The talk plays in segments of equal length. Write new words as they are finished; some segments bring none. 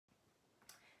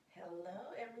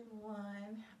Hello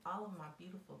everyone, all of my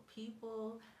beautiful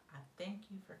people. I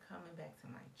thank you for coming back to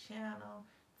my channel,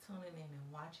 tuning in and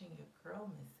watching your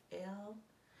girl Miss L.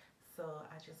 So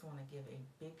I just want to give a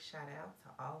big shout out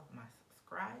to all of my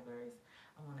subscribers.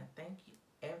 I want to thank you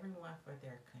everyone for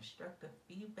their constructive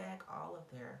feedback, all of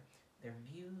their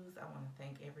views. I want to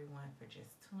thank everyone for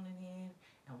just tuning in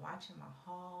and watching my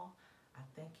haul. I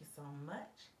thank you so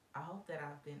much. I hope that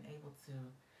I've been able to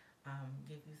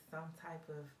give you some type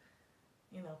of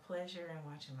pleasure in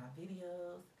watching my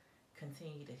videos.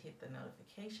 Continue to hit the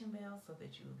notification bell so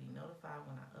that you will be notified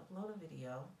when I upload a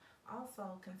video.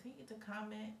 Also, continue to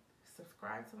comment,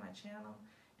 subscribe to my channel,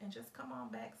 and just come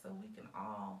on back so we can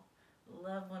all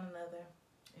love one another,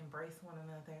 embrace one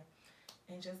another,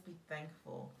 and just be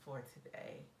thankful for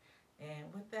today.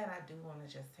 And with that, I do want to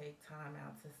just take time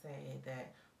out to say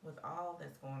that with all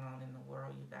that's going on in the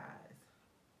world, you guys,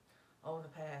 over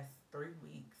the past 3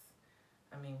 weeks,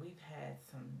 I mean, we've had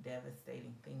some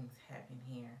devastating things happen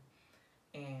here.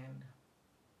 And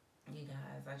you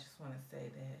guys, I just want to say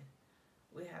that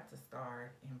we have to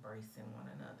start embracing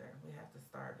one another. We have to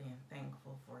start being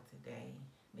thankful for today,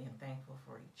 being thankful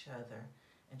for each other,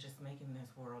 and just making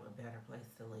this world a better place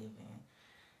to live in.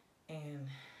 And,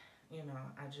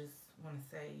 I just want to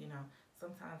say,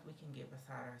 sometimes we can get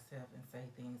beside ourselves and say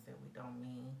things that we don't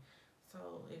mean.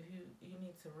 So if you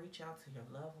need to reach out to your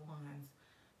loved ones,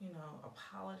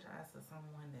 apologize to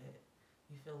someone that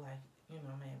you feel like, may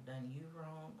have done you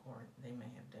wrong, or they may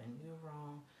have done you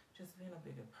wrong. Just being a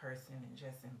bigger person and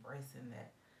just embracing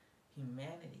that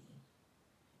humanity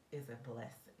is a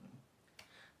blessing.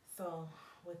 So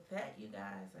with that, you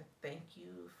guys, I thank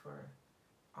you for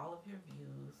all of your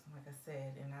views, like I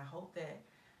said, and I hope that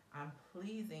I'm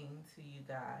pleasing to you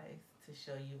guys to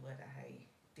show you what I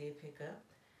did pick up.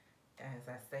 As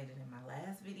I stated in my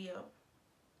last video,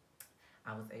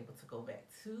 I was able to go back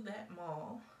to that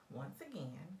mall once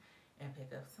again and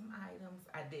pick up some items.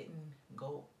 I didn't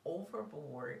go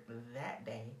overboard that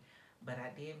day, but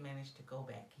I did manage to go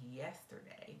back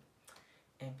yesterday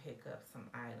and pick up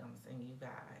some items. And you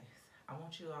guys, I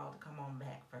want you all to come on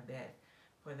back for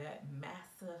that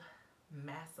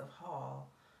massive haul.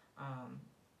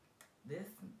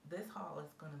 This haul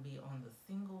is going to be on the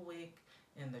single wick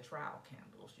and the trial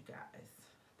candles, you guys.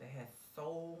 They had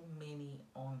so many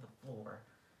on the floor,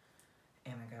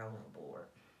 and I got overboard.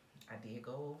 I did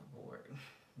go overboard,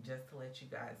 just to let you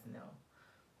guys know.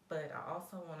 But I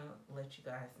also want to let you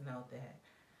guys know that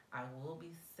I will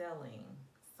be selling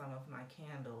some of my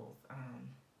candles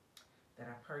that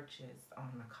I purchased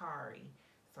on Mercari.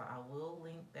 So I will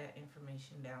link that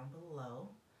information down below.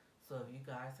 So if you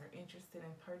guys are interested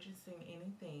in purchasing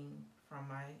anything from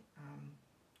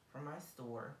my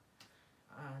store,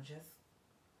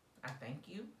 I thank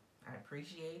you. I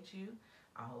appreciate you.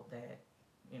 I hope that,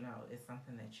 it's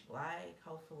something that you like,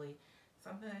 hopefully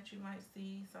something that you might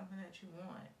see, something that you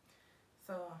want.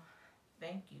 So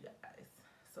thank you guys.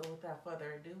 So without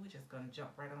further ado, we're just going to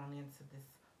jump right on into this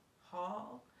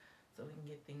haul so we can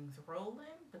get things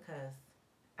rolling, because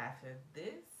after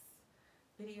this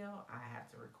video, I have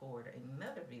to record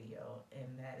another video,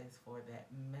 and that is for that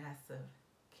massive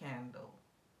candle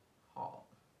haul.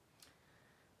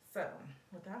 So,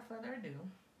 without further ado,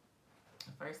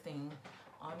 the first thing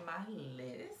on my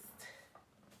list,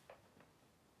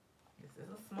 this is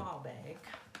a small bag,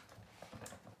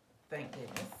 thank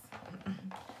goodness.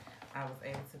 I was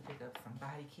able to pick up some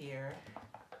body care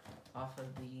off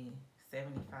of the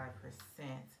 75%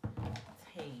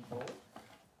 table.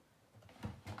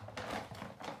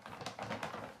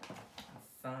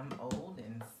 Some old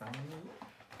and some new,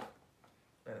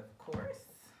 but of course,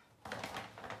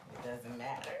 it doesn't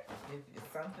matter. If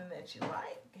it's something that you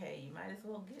like, hey, you might as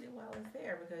well get it while it's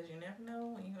there, because you never know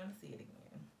when you're going to see it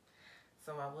again.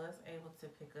 So I was able to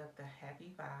pick up the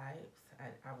Happy Vibes.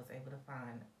 I was able to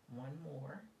find one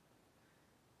more,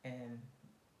 and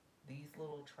these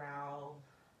little trowel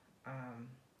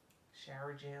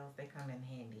shower gels, they come in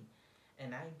handy.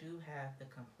 And I do have the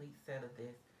complete set of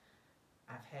this.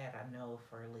 I've had, I know,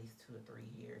 for at least 2 or 3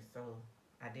 years. So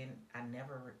I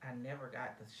never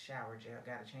got the shower gel,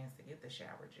 got a chance to get the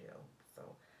shower gel.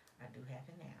 So I do have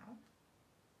it now.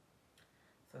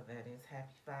 So that is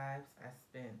Happy Vibes. I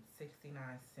spent 69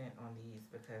 cents on these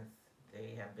because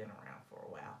they have been around for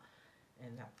a while.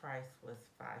 And the price was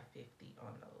 $5.50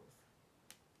 on those.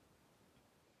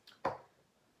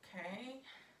 Okay.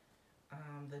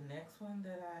 The next one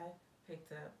that I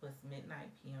picked up was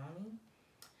Midnight Peony.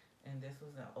 And this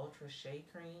was an Ultra Shea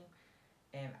Cream.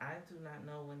 And I do not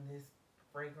know when this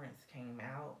fragrance came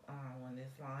out, when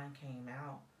this line came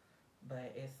out,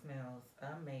 but it smells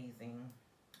amazing.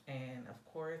 And of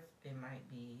course, it might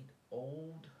be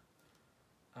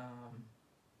Um,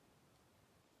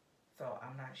 so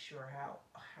I'm not sure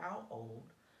how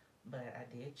old, but I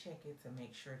did check it to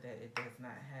make sure that it does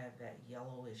not have that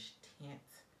yellowish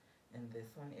tint. And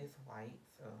this one is white,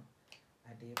 so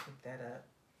I did pick that up.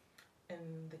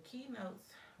 And the keynotes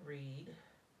read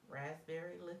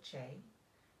raspberry leche,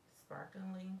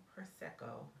 sparkling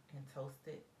prosecco, and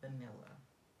toasted vanilla.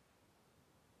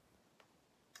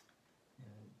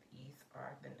 And these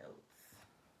are the notes.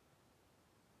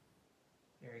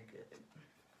 Very good.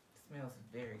 Smells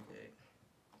very good.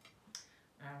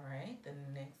 All right, the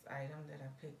next item that I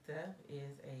picked up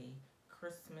is a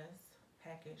Christmas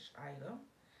package item,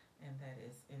 and that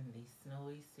is in the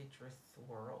Snowy Citrus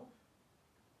Swirl.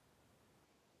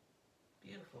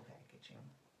 Beautiful packaging.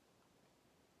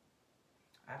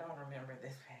 I don't remember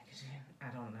this packaging. I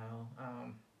don't know.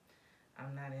 I'm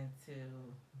not into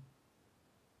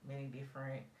many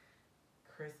different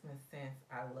Christmas scents.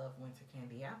 I love winter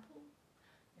candy apple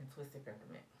and twisted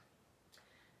peppermint.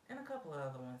 And a couple of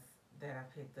other ones that I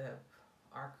picked up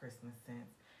are Christmas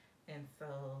scents. And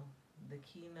so the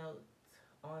keynote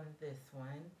on this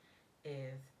one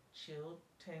is chilled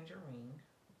tangerine,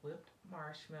 whipped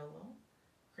marshmallow,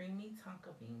 creamy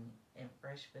tonka bean, and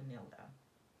fresh vanilla.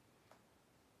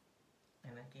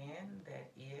 And again,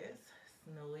 that is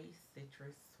Snowy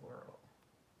Citrus Swirl.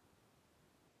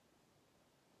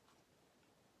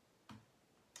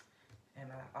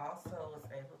 And I also was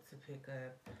able to pick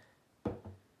up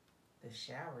the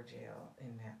shower gel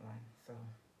in that one. So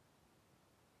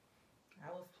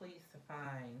I was pleased to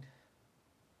find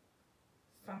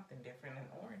something different. And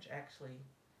orange actually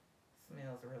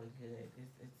smells really good.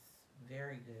 It's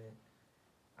very good.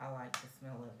 I like the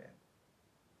smell of it.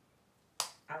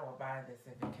 I will buy this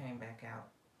if it came back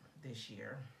out this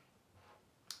year.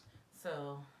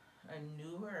 So a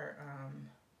newer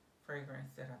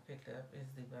fragrance that I picked up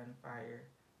is the Bonfire.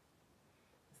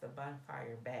 It's the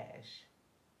Bonfire Bash.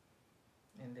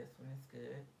 And this one is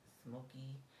good.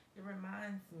 Smoky. It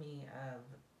reminds me of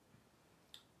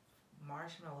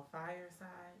Marshmallow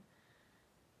Fireside.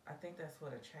 I think that's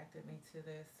what attracted me to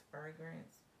this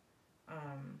fragrance.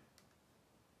 And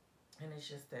it's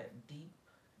just that deep,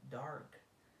 dark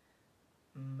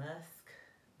musk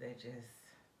that just,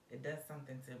 it does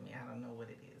something to me. I don't know what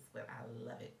it is, but I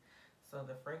love it. So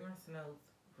the fragrance notes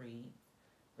read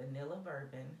vanilla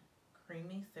bourbon,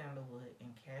 creamy sandalwood,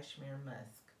 and cashmere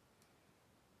musk.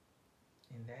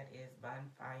 And that is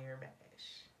Bonfire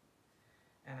Bash.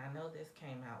 And I know this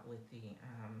came out with the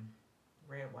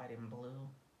red, white, and blue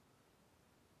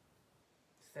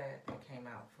set that came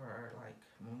out for like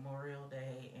Memorial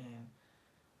Day and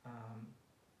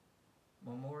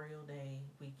Memorial Day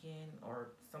weekend,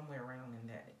 or somewhere around in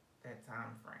that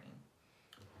time frame.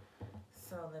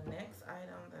 So the next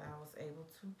item that I was able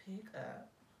to pick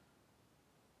up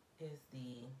is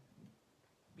the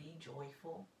Be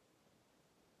Joyful.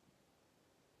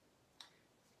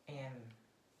 And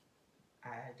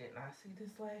I did not see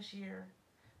this last year,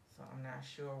 so I'm not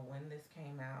sure when this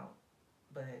came out,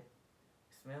 but it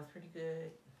smells pretty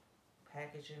good.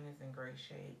 Packaging is in great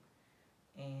shape.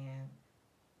 And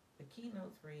the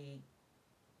keynotes read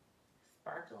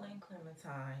sparkling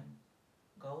clementine,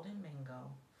 golden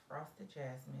mango, frosted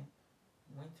jasmine,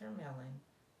 winter melon,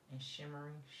 and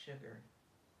shimmering sugar.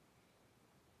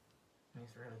 And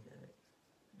it's really good.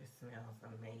 It smells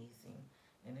amazing.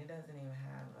 And it doesn't even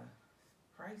have a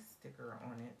price sticker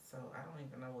on it, so I don't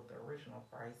even know what the original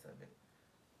price of it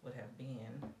would have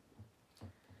been.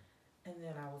 And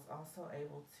then I was also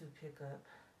able to pick up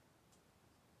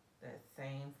that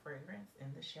same fragrance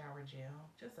in the shower gel.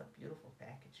 Just a beautiful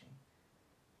packaging.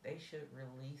 They should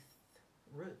re-release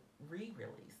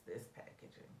this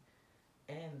packaging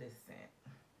and this scent.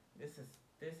 This is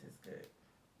good.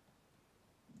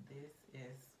 This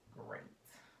is great.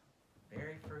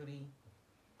 Very fruity,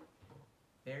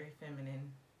 very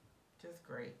feminine, just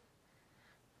great.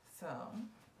 So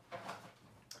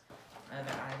other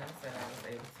items that I was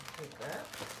able to pick up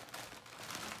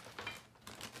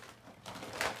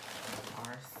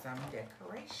are some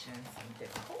decorations, some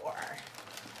decor.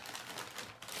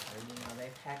 So, you know, they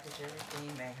package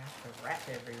everything, they have to wrap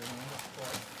everything, of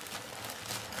course.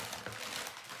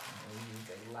 They use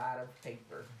a lot of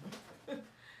paper.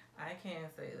 I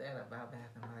can't say that about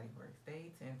Bath and Body Works.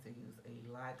 They tend to use a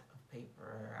lot of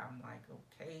paper. I'm like,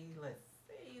 okay, let's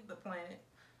save the planet.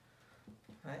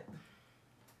 But,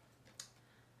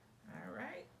 all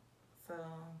right. So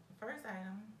the first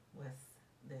item was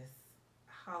this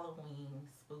Halloween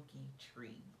spooky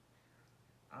tree.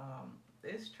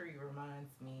 This tree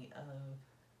reminds me of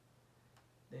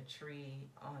the tree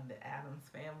on the Addams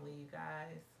Family, you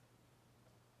guys.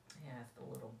 It has the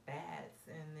little bats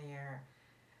in there.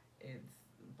 It's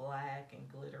black and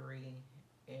glittery.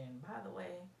 And by the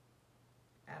way,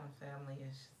 Addams Family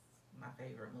is just my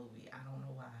favorite movie. I don't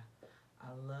know why.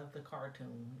 I love the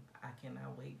cartoon. I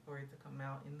cannot wait for it to come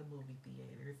out in the movie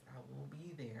theaters. I will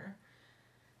be there.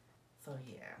 So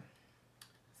yeah.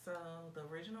 So the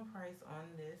original price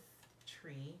on this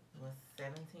tree was $17.50.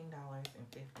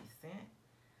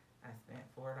 I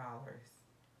spent $4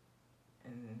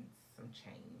 and some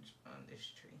change on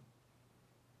this tree.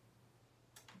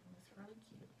 It's really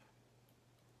cute.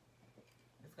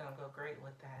 It's gonna go great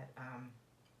with that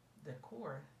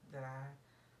decor that I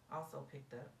also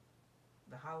picked up,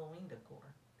 the Halloween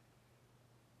decor.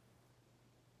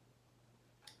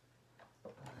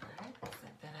 Alright,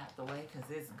 set that out the way because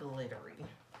it's glittery.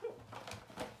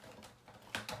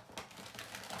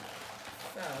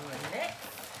 So the next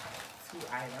two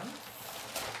items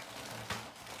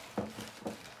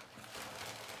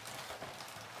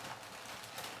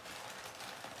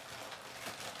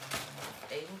I was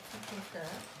able to pick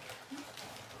up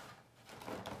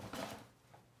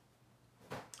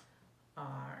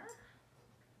are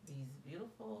these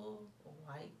beautiful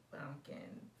white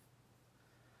pumpkins.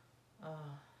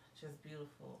 Just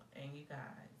beautiful. And you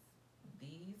guys,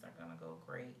 these are gonna go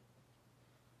great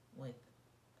with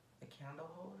a candle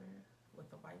holder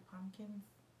with the white pumpkins.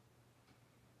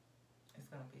 It's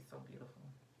gonna be so beautiful.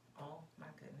 Oh my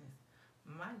goodness.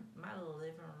 My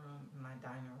living room, my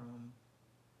dining room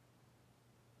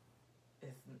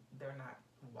is, they're not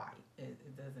white.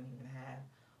 It doesn't even have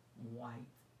white,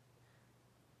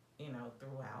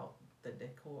 throughout the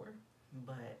decor.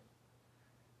 But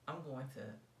I'm going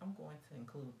to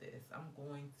include this. I'm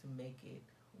going to make it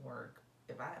work.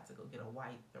 If I have to go get a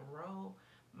white throw,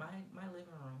 my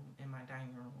living room and my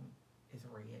dining room is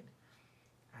red.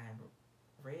 I have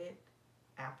red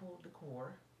apple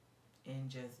decor and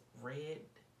just red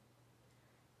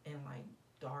and like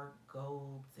dark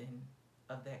golds and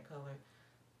of that color.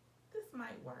 This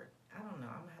might work. I don't know.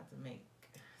 I'm gonna have to make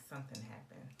something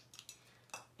happen.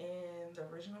 And the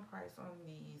original price on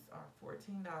these are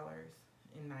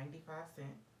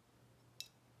 $14.95.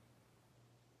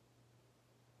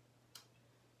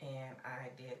 And I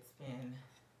did spend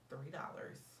 $3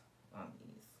 on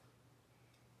these.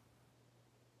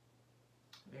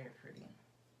 Very pretty.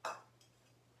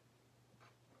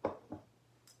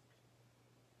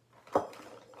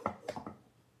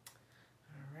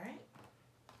 Alright.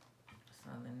 So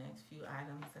the next few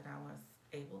items that I was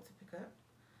able to pick up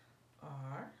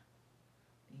are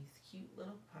these cute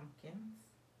little pumpkins.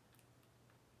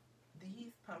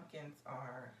 These pumpkins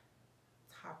are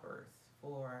toppers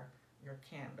for your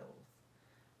candles.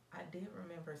 I did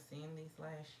remember seeing these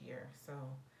last year, so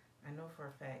I know for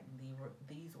a fact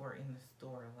these were in the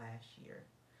store last year.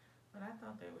 But I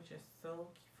thought they were just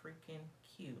so freaking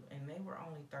cute, and they were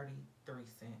only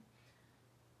 33¢.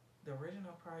 The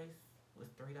original price was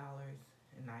 $3.95.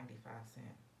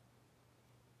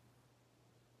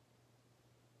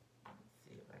 Let's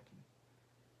see if I can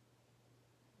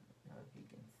know if you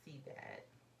can see that.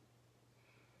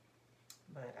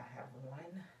 But I have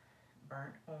one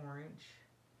burnt orange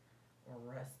or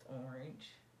rust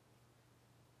orange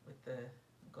with the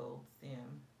gold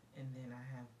stem, and then I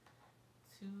have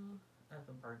two of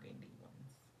the burgundy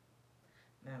ones.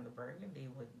 Now the burgundy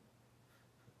would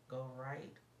go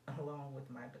right along with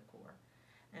my decor,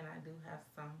 and I do have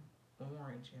some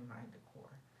orange in my decor,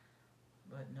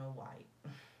 but no white.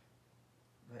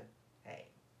 But hey,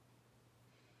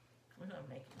 we're gonna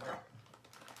make it work.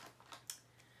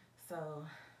 So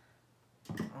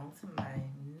on to my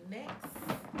next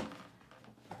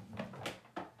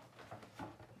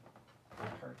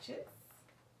purchase.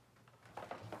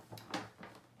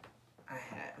 I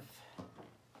have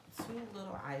two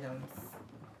little items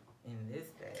in this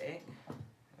bag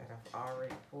that I've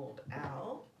already pulled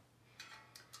out,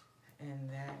 and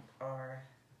that are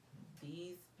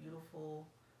these beautiful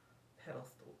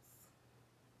pedestals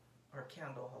or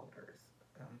candle holders,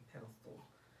 pedestal.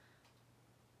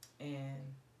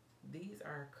 And these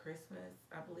are Christmas.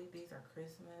 I believe these are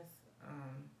Christmas,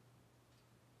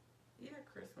 either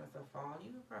Christmas or fall.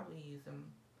 You could probably use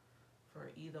them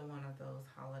for either one of those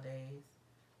holidays.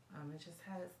 It just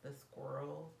has the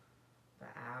squirrel, the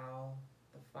owl,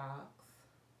 the fox,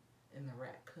 and the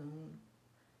raccoon.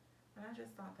 And I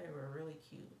just thought they were really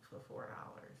cute for $4.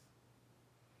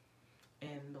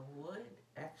 And the wood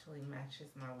actually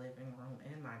matches my living room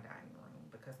and my dining room,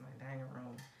 because my dining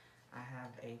room, I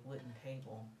have a wooden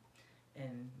table,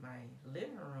 and my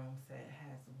living room set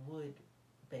has wood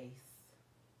base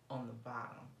on the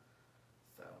bottom.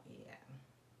 So yeah.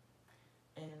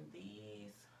 And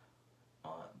these, the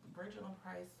original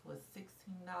price was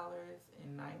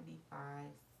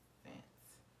 $16.95.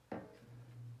 sense.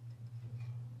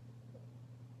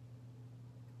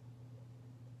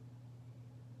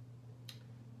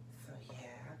 So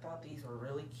yeah, I thought these were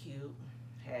really cute.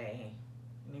 Hey,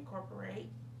 and incorporate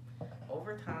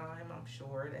over time, I'm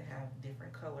sure to have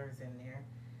different colors in there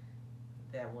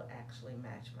that will actually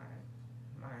match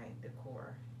my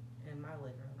decor in my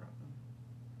living room.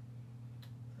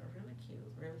 So really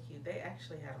cute, really cute. They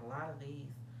actually had a lot of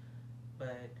these,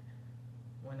 but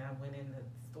when I went in the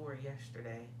store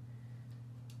yesterday,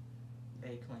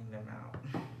 they cleaned them out.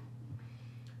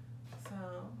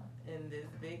 So in this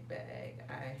big bag,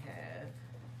 I have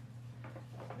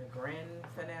the grand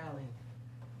finale.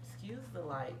 Excuse the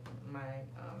light, my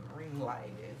ring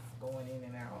light is going in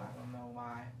and out. I don't know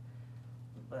why,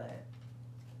 but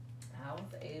I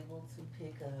was able to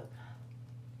pick up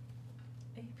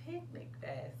a picnic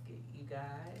basket, you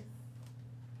guys.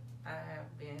 I have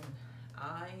been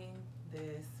eyeing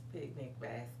this picnic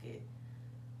basket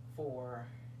forever.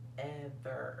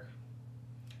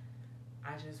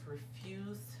 I just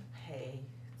refuse to pay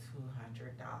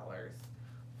 $200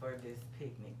 for this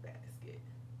picnic basket.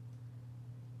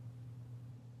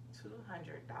 $200.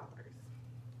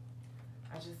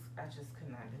 I just could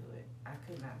not do it. I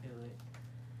could not do it.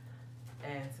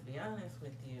 And to be honest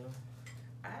with you,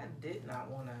 I did not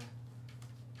want to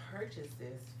purchase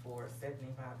this for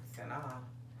 75% off,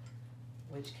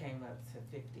 which came up to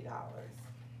 $50.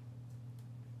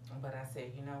 But I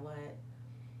said, you know what?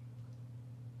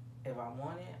 If I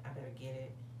want it, I better get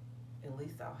it. At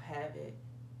least I'll have it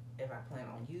if I plan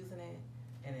on using it.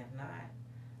 And if not,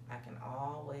 I can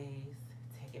always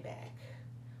take it back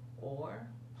or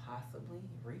possibly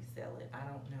resell it. I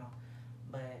don't know.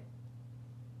 But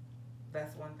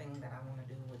that's one thing that I want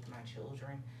to do with my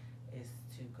children is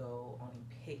to go on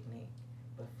a picnic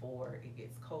before it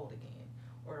gets cold again.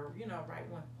 Or, you know, right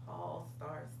when fall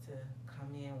starts to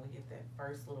come in, we get that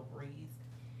first little breeze.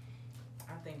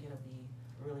 I think it'll be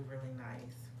really, really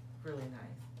nice. Really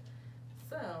nice.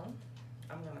 So,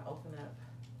 I'm going to open up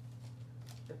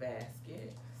the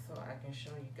basket so I can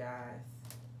show you guys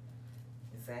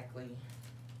exactly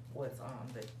what's on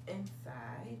the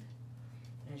inside.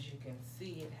 As you can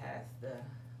see, it has the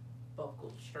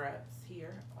buckle straps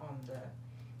here on the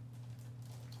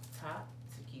top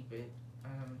to keep it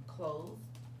closed.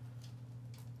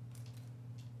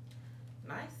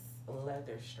 Nice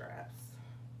leather straps,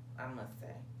 I must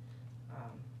say.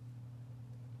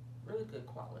 Really good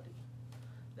quality.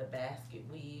 The basket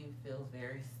weave feels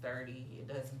very sturdy. It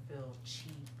doesn't feel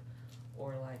cheap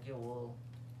or like it will,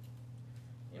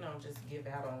 you know, just give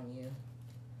out on you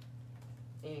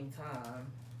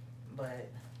anytime. But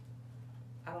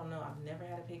I don't know, I've never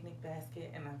had a picnic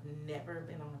basket and I've never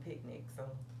been on a picnic, so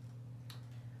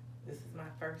this is my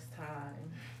first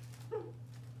time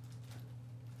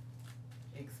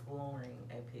exploring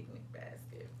a picnic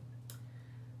basket.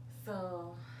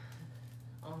 So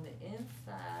on the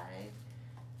inside,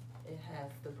 it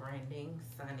has the branding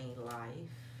Sunny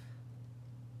Life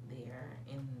there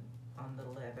on the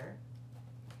leather,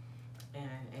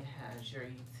 and it has your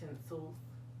utensils,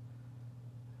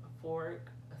 a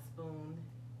fork, a spoon,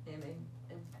 and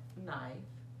a knife.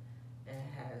 And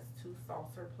it has 2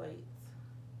 saucer plates,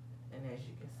 and as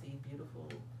you can see, beautiful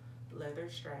leather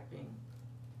strapping.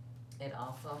 It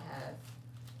also has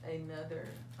another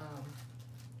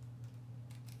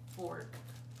fork,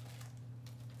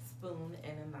 spoon,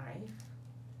 and a knife.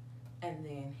 And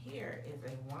then here is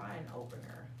a wine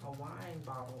opener, a wine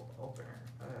bottle opener,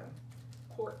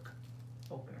 a cork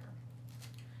opener.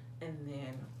 And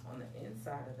then on the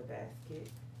inside of the basket,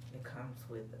 it comes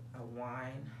with a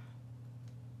wine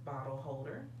bottle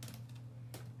holder.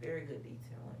 Very good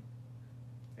detailing,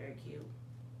 very cute.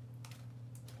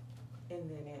 And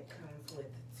then it comes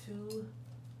with 2,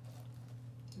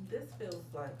 this feels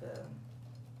like a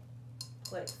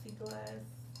plexiglass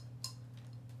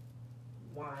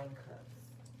wine cups.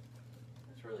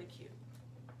 It's really cute.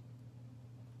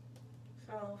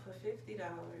 So for $50,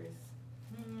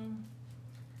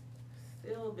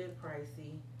 still a bit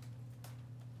pricey,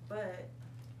 but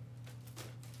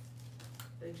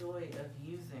the joy of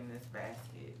using this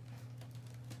basket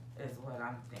is what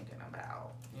I'm thinking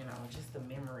about. You know, just the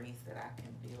memories that I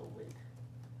can build with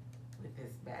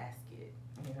this basket,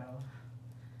 you know.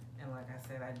 And like I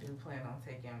said, I do plan on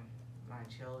taking my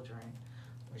children,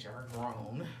 which are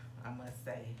grown, I must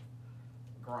say,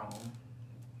 grown.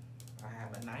 I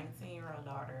have a 19-year-old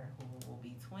daughter who will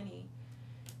be 20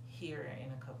 here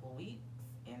in a couple weeks.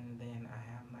 And then I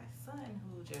have my son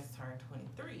who just turned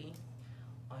 23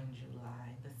 on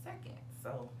July the 2nd.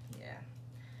 So, yeah.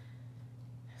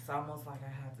 It's almost like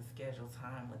I have to schedule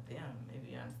time with them, if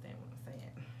you understand what I'm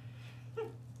saying.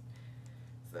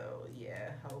 So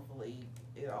yeah, hopefully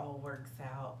it all works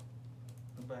out.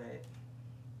 But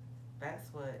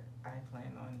that's what I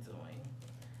plan on doing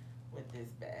with this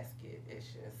basket. It's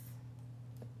just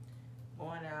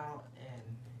going out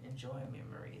and enjoying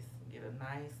memories. Get a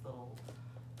nice little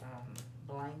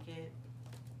blanket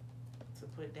to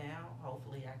put down.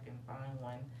 Hopefully I can find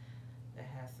one that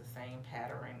has the same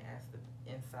pattern as the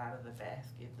inside of the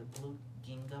basket, the blue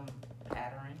gingham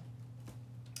pattern,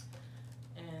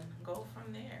 and go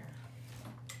from there.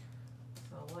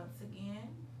 So once again,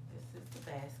 this is the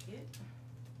basket.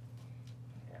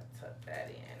 I gotta tuck that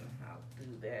in. I'll do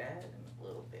that in a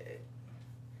little bit.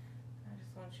 I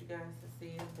just want you guys to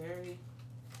see it's very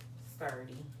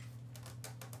sturdy.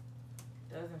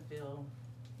 Doesn't feel,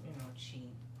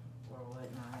 cheap or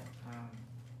whatnot.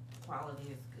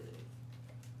 Quality is good.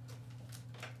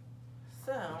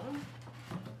 So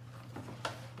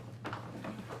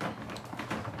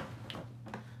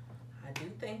I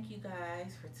do thank you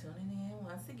guys for tuning in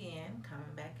once again,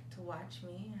 coming back to watch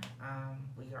me.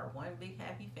 We are one big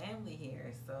happy family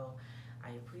here, so I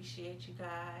appreciate you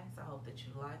guys. I hope that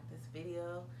you like this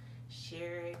video.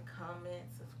 Share it, comment,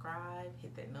 subscribe,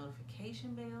 hit that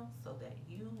notification bell so that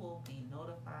you will be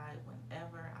notified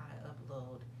whenever I upload